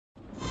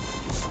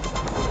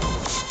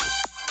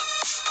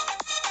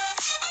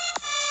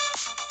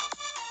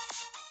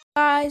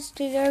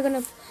guys, today we're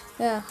gonna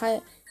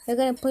hi, we're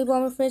gonna play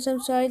Bomber Fish.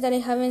 I'm sorry that I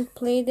haven't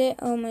played it.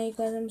 Oh my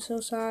god, I'm so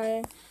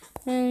sorry.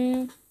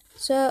 Oh,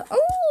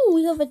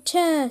 we have a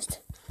chest.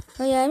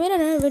 Oh yeah, I made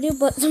another video,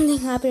 but something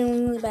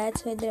happened really bad,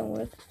 so it didn't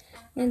work.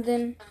 And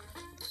then,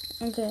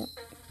 okay,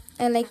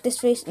 I like this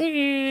face.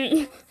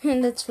 And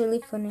that's really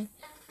funny.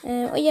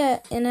 Oh yeah,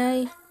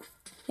 and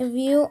if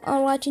you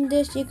are watching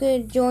this, you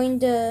could join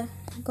the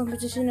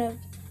competition of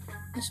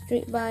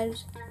Street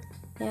Vibes.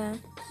 Yeah.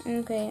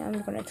 Okay,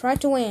 I'm gonna try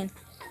to win.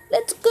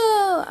 Let's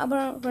go!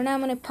 For now,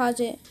 I'm gonna pause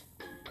it.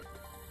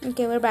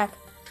 Okay, we're back.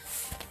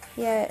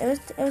 Yeah, it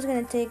was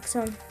gonna take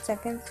some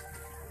seconds.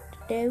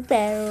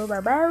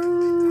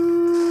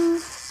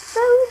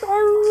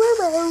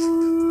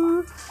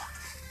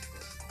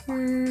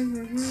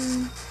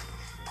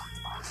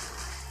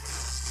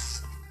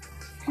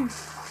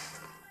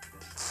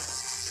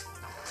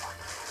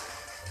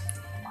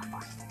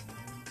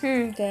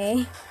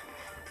 Okay.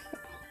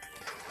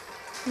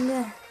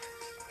 Yeah.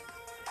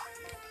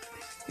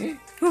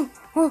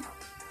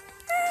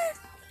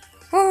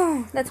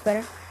 Oh, that's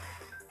better.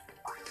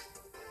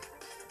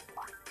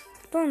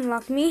 Don't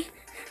lock me.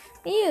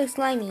 You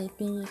slimy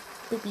thingy,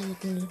 poopy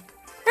thingy.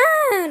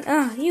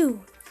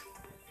 You.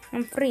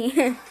 I'm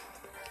free.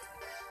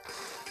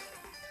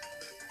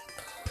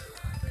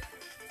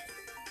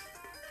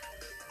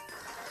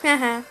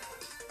 Haha.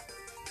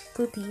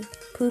 Poopy,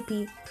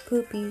 poopy,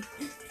 poopy.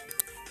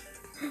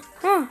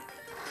 Oh.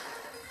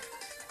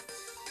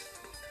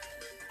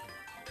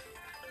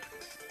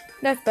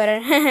 That's better.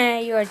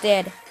 You are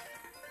dead.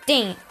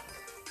 Dang it.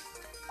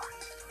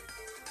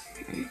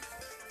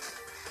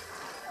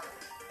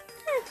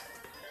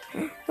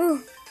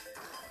 Oh.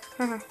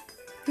 Haha.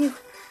 You.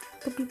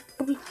 Poopy,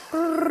 poopy.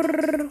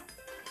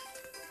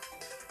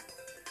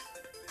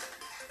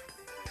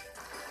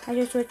 I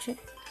just switch it.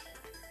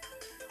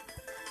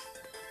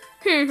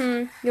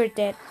 You're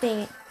dead. Dang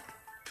it.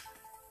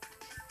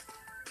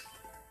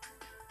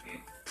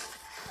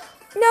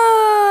 No!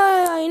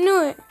 I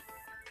knew it.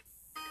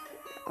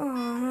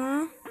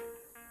 Aww.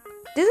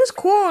 This is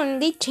cool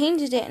and they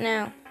changed it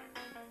now.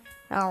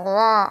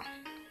 Allah.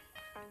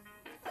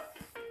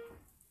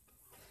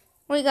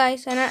 Wait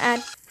guys, another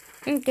ad.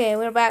 Okay,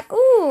 we're back.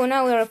 Ooh,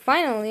 now we're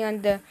finally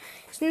on the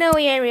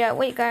snowy area.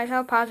 Wait guys,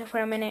 I'll pause it for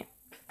a minute.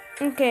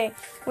 Okay,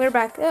 we're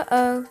back.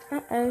 Uh-oh.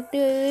 Uh-oh.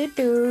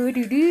 Do.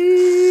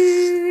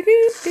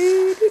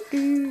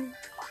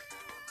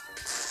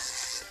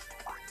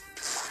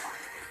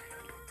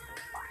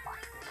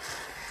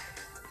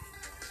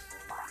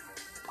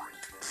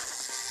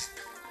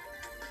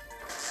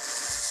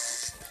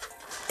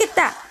 Get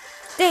that!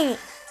 Dang it!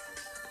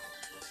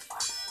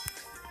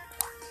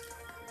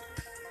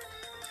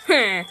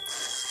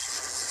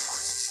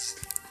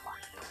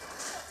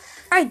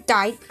 I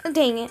died.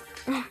 Dang it.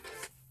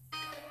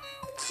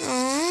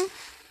 Aww.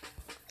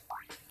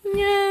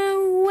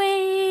 No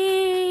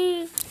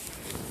way.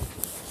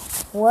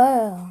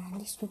 Wow,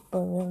 these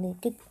people are really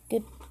good.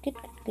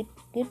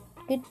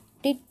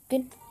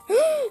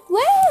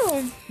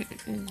 Wow.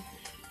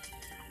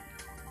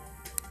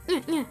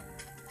 Yeah.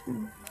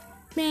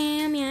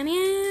 Meow.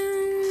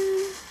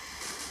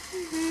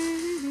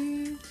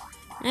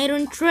 I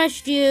don't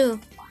trust you,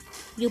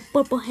 you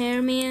purple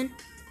hair man.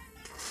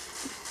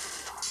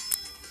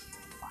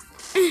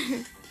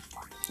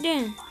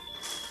 Damn,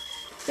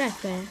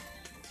 that's bad.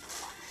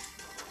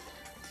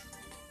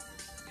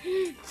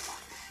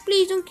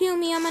 Please don't kill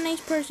me. I'm a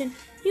nice person.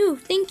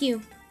 Thank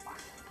you.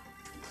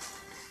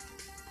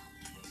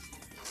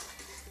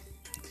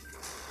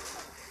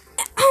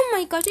 Oh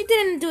my gosh, I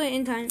didn't do it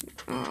in time.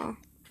 Oh,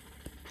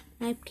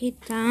 I paid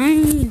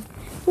time.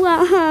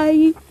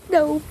 Why?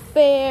 No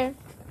fair.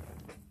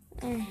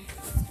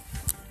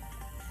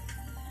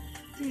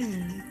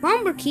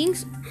 Bomber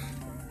Kings.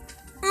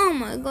 Oh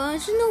my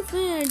gosh, it's no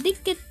fair. They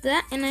get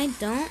that and I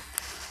don't.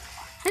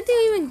 How do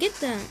you even get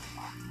that?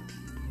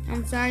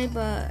 I'm sorry,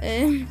 but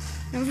I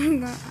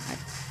forgot.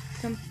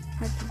 I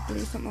had to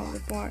believe some other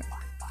part.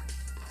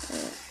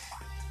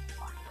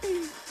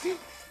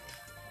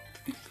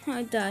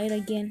 I died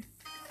again.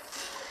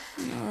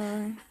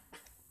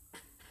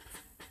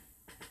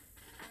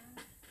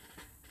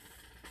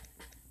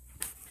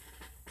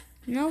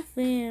 No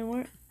fair.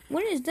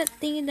 Where is that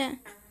thing that?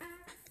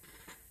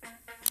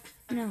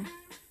 No.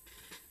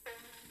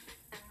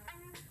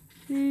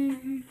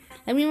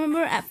 I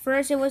remember at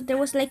first there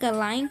was like a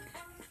line,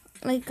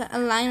 like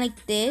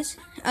this.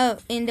 Oh,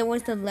 and there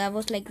was the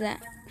levels like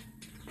that.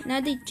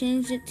 Now they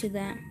changed it to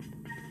that.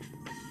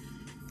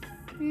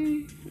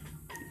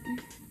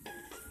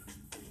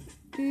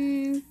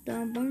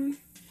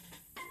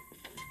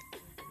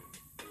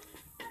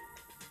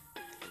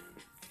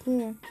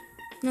 Cool.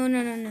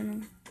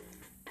 No.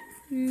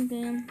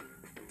 Okay.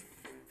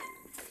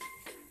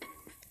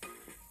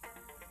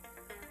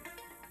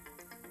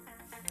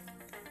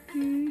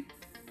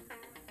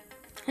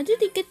 How did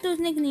they get those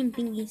nickname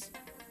thingies?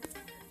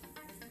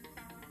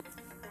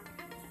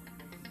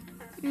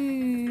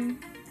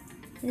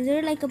 Is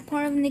there like a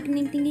part of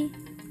nickname thingy?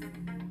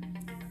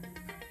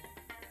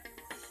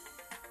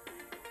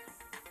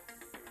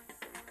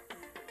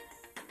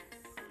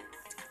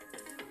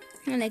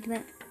 I like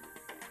that.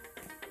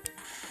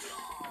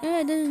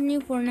 Yeah, this is new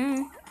for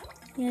now.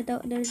 Yeah,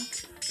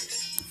 there's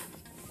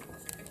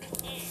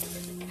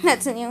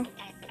that's new.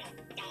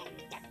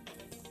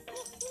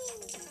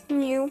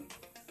 New.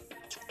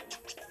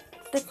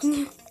 That's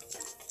new.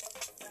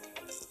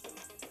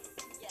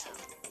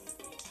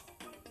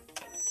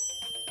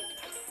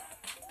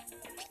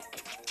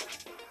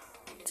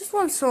 Just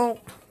one soap.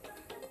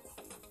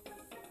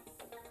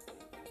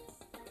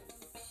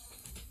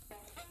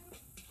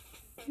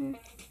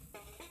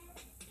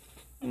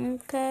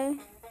 Okay,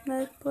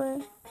 let's play.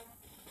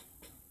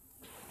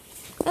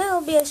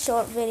 It'll be a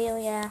short video,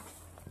 yeah.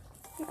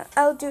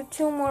 I'll do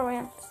 2 more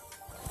rounds.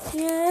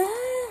 Yeah.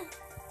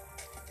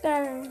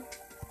 No!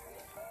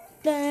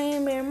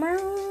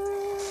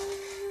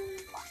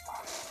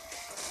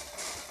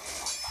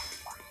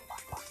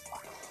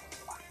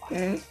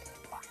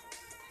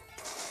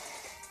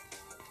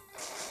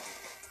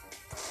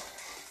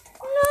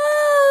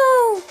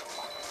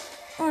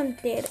 I'm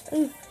dead.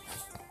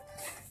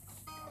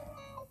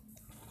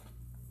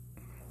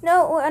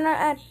 No, we're not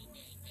at.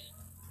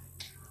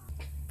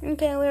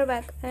 Okay, we're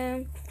back.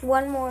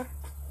 One more.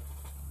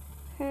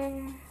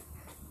 No,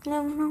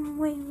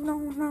 wait,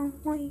 no,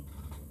 wait.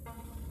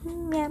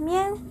 Meow,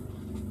 meow.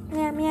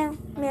 Meow, meow,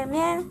 meow,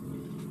 meow.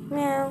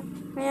 Meow,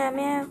 meow,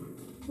 meow.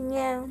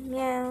 Meow,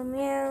 meow,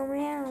 meow,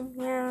 meow,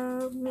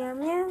 meow, meow,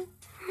 meow.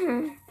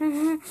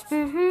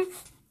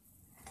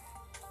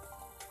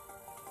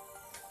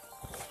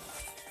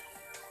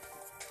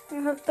 I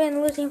have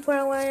been losing for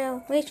a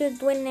while. We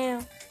should win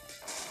now.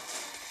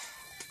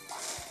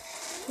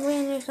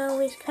 Winners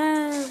always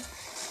come.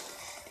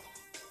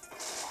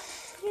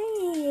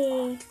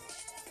 Hey.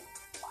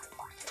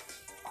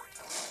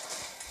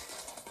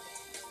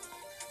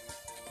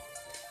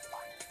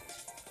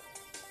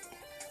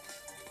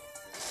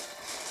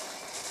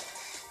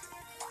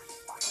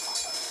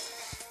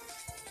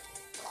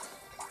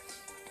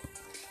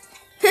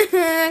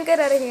 Get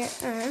out of here.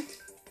 Aww.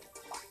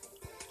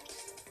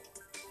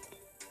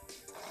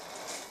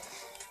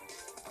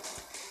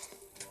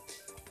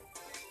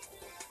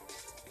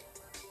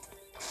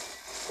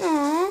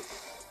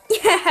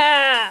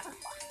 Yeah.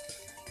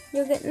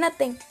 You get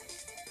nothing.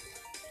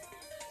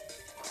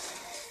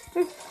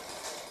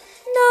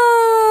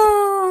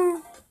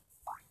 No.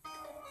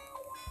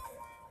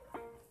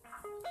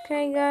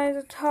 Okay, guys,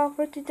 that's all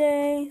for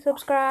today.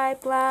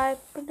 Subscribe, like,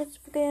 put the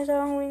notification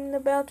on, ring the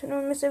bell to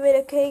not miss a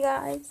video. Okay,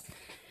 guys.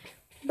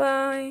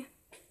 Bye.